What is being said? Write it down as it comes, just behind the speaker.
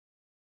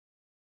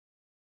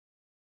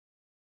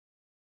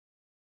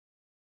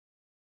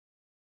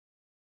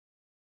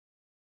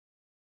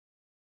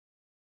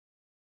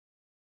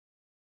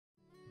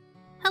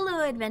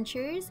Hello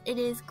adventurers, it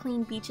is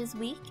Clean Beaches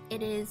Week.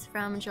 It is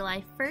from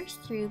July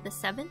 1st through the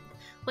 7th.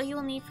 What you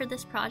will need for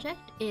this project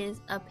is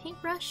a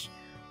paintbrush,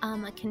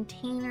 a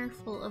container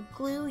full of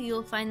glue.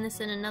 You'll find this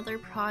in another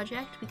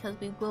project because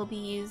we will be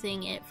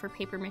using it for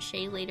paper mache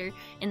later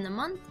in the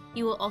month.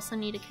 You will also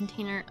need a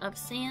container of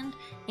sand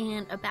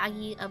and a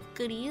baggie of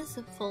goodies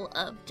full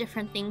of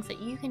different things that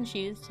you can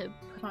choose to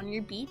put on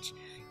your beach.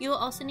 You will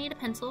also need a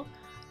pencil.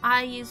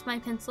 I used my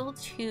pencil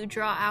to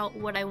draw out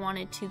what I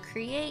wanted to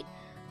create.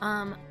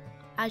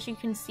 As you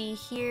can see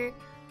here,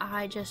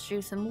 I just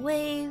drew some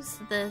waves,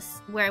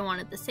 this where I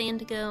wanted the sand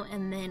to go,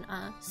 and then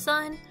a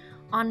sun.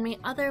 On my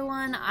other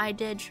one, I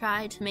did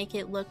try to make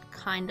it look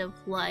kind of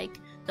like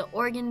the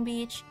Oregon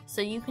beach,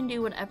 so you can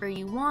do whatever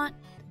you want.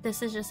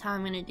 This is just how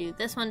I'm going to do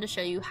this one to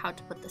show you how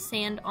to put the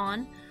sand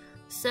on.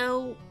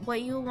 So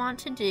what you will want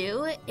to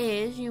do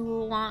is you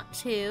will want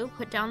to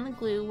put down the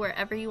glue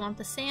wherever you want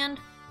the sand.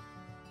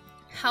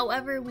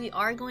 However, we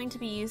are going to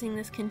be using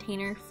this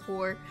container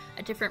for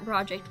a different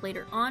project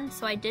later on,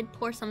 so I did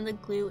pour some of the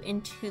glue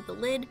into the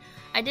lid.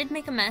 I did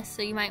make a mess,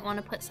 so you might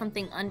want to put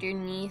something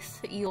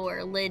underneath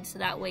your lid so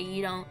that way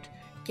you don't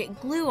get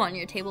glue on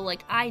your table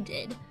like I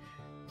did.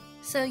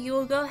 So you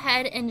will go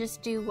ahead and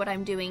just do what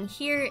I'm doing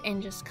here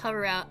and just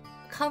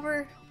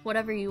cover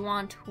whatever you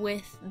want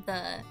with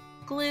the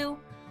glue.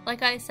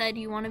 Like I said,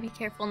 you want to be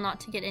careful not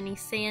to get any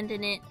sand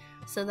in it,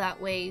 so that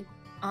way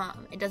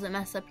it doesn't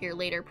mess up your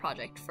later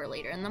project for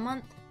later in the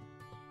month.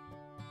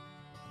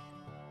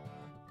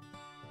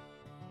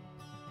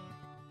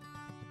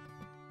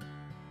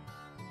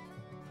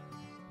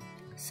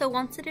 So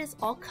once it is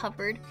all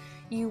covered,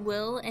 you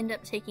will end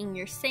up taking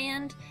your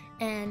sand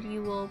and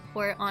you will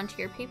pour it onto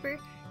your paper.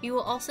 You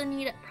will also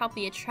need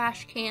probably a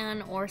trash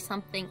can or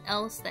something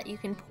else that you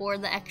can pour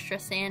the extra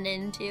sand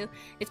into.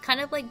 It's kind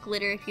of like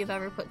glitter. If you've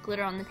ever put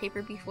glitter on the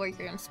paper before, you're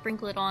going to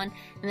sprinkle it on,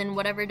 and then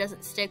whatever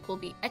doesn't stick will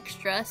be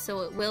extra,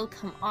 so it will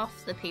come off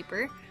the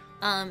paper.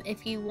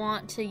 If you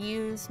want to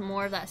use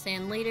more of that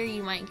sand later,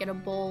 you might get a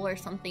bowl or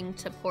something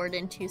to pour it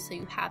into so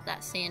you have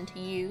that sand to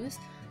use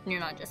and you're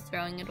not just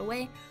throwing it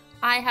away.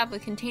 I have a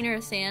container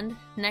of sand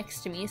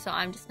next to me, so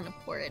I'm just going to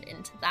pour it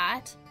into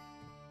that.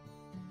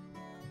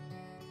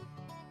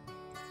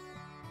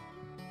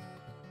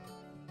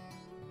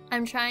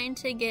 I'm trying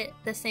to get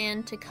the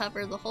sand to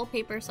cover the whole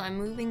paper, so I'm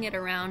moving it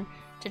around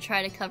to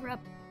try to cover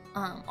up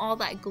all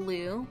that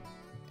glue.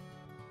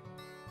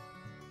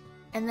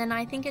 And then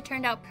I think it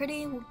turned out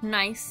pretty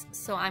nice,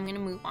 so I'm going to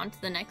move on to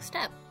the next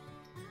step.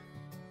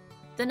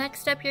 The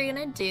next step you're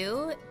going to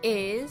do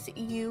is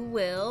you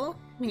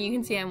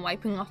can see I'm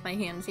wiping off my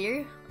hands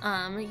here.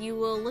 You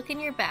will look in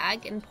your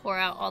bag and pour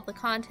out all the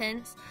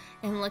contents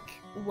and look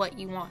what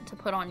you want to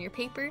put on your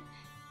paper.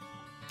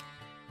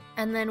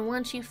 And then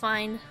once you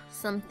find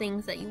some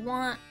things that you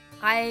want,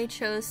 I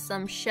chose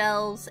some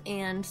shells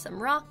and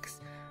some rocks.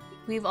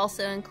 We've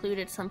also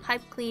included some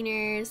pipe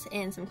cleaners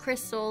and some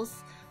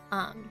crystals.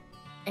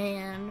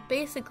 And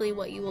basically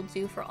what you will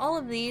do for all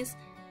of these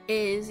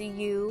is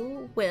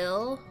you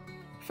will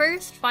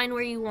first find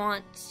where you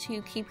want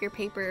to keep your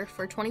paper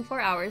for 24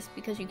 hours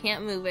because you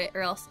can't move it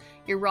or else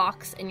your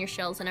rocks and your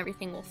shells and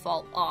everything will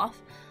fall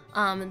off.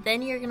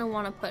 Then you're going to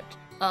want to put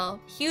a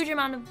huge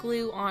amount of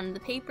glue on the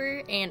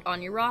paper and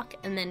on your rock,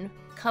 and then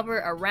cover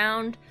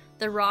around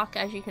the rock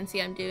as you can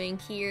see I'm doing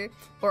here,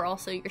 or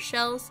also your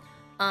shells.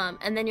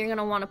 And then you're going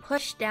to want to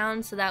push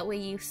down so that way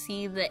you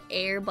see the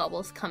air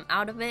bubbles come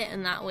out of it,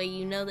 and that way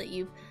you know that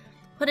you've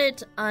put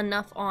it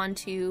enough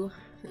onto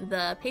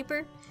the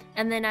paper.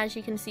 And then as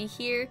you can see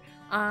here,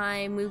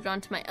 I moved on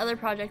to my other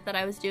project that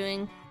I was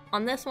doing.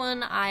 On this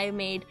one I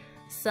made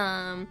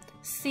some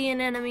sea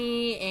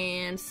anemone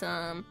and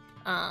some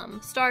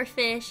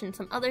starfish and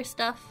some other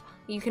stuff.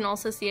 You can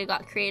also see I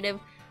got creative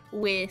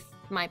with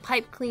my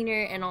pipe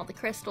cleaner and all the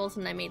crystals,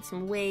 and I made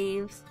some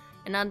waves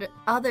and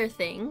other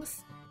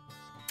things.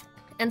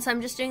 And so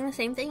I'm just doing the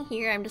same thing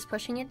here. I'm just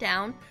pushing it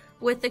down.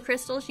 With the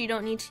crystals, you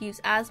don't need to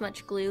use as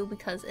much glue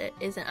because it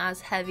isn't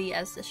as heavy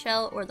as the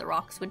shell or the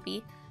rocks would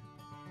be.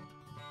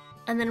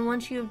 And then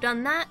once you've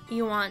done that,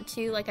 you want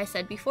to, like I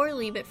said before,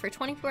 leave it for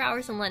 24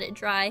 hours and let it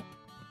dry.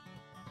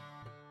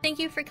 Thank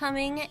you for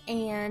coming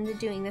and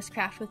doing this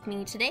craft with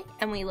me today,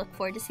 and we look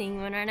forward to seeing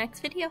you in our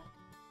next video.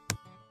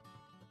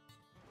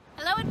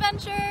 Hello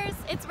adventurers!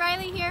 It's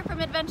Rylie here from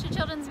Adventure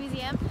Children's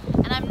Museum,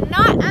 and I'm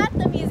not at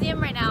the museum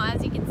right now,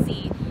 as you can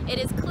see. It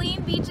is Clean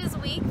Beaches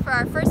Week for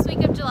our first week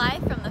of July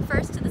from the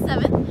 1st to the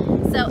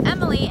 7th. So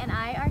Emily and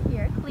I are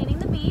here cleaning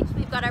the beach.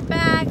 We've got our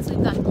bags,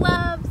 we've got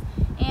gloves,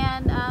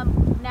 and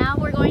now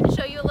we're going to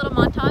show you a little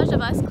montage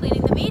of us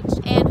cleaning the beach,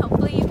 and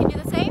hopefully you can do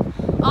the same.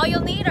 All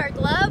you'll need are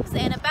gloves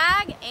and a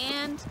bag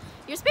and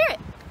your spirit.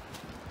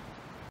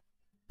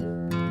 Your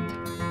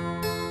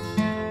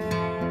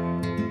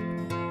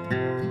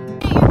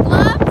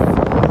gloves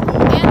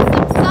and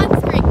some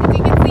sunscreen, because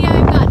you can see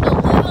I've gotten a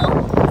little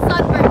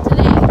sunburned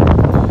today.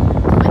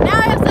 But now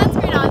I have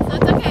sunscreen on, so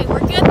it's okay.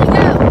 We're good to go.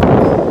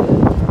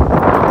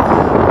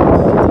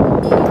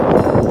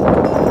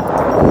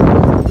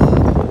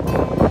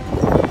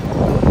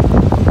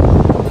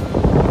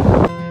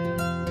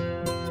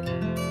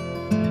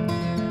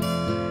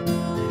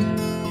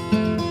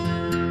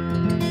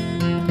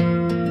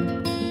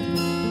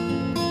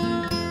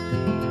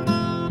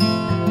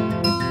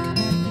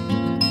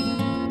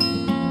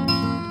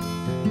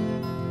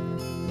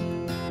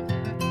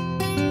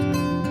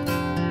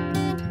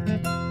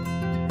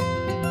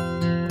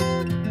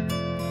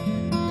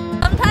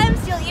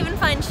 you'll even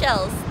find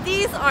shells.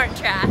 These aren't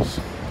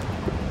trash.